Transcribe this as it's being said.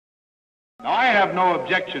Now, I have no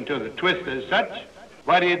objection to the twist as such,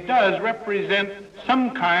 but it does represent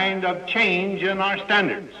some kind of change in our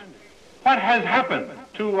standards. What has happened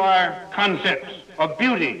to our concepts of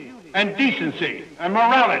beauty and decency and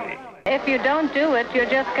morality? If you don't do it, you're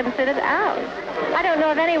just considered out. I don't know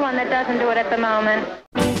of anyone that doesn't do it at the moment.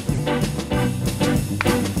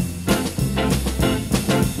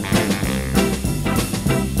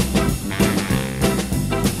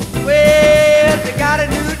 Well, they got a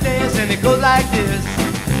new dance and it goes like this.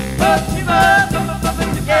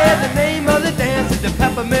 Yeah, the name of the dance is the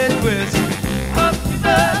Peppermint Twist.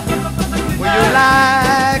 Well, you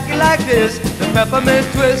like it like this, the Peppermint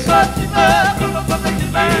Twist.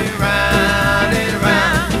 Round and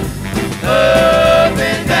round, up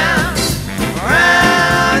and down,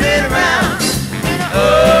 round and round,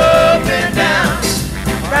 up and down,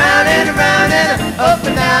 round and round and up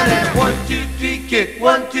and down, and 1, 2, 3, kick,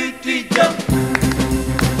 1, 2, 3, jump.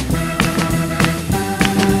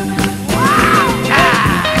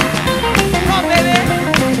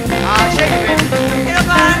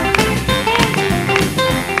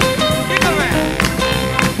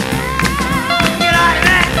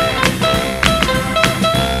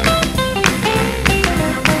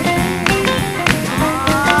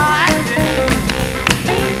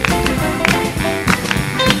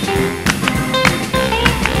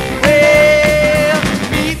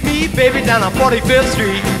 Baby, down on 45th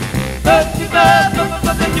Street,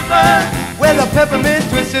 where the Peppermint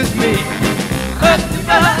Twist is me. And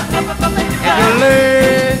you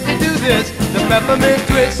learn to do this, the Peppermint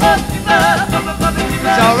Twist.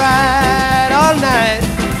 It's alright all night,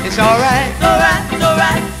 it's alright, it's alright, it's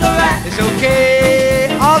alright, it's alright. It's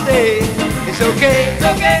okay all day, it's okay, it's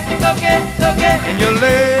okay, it's okay, it's okay. And you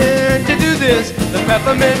learn to do this, the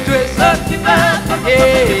Peppermint Twist.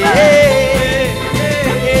 Hey, hey,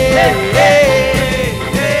 hey, hey, hey.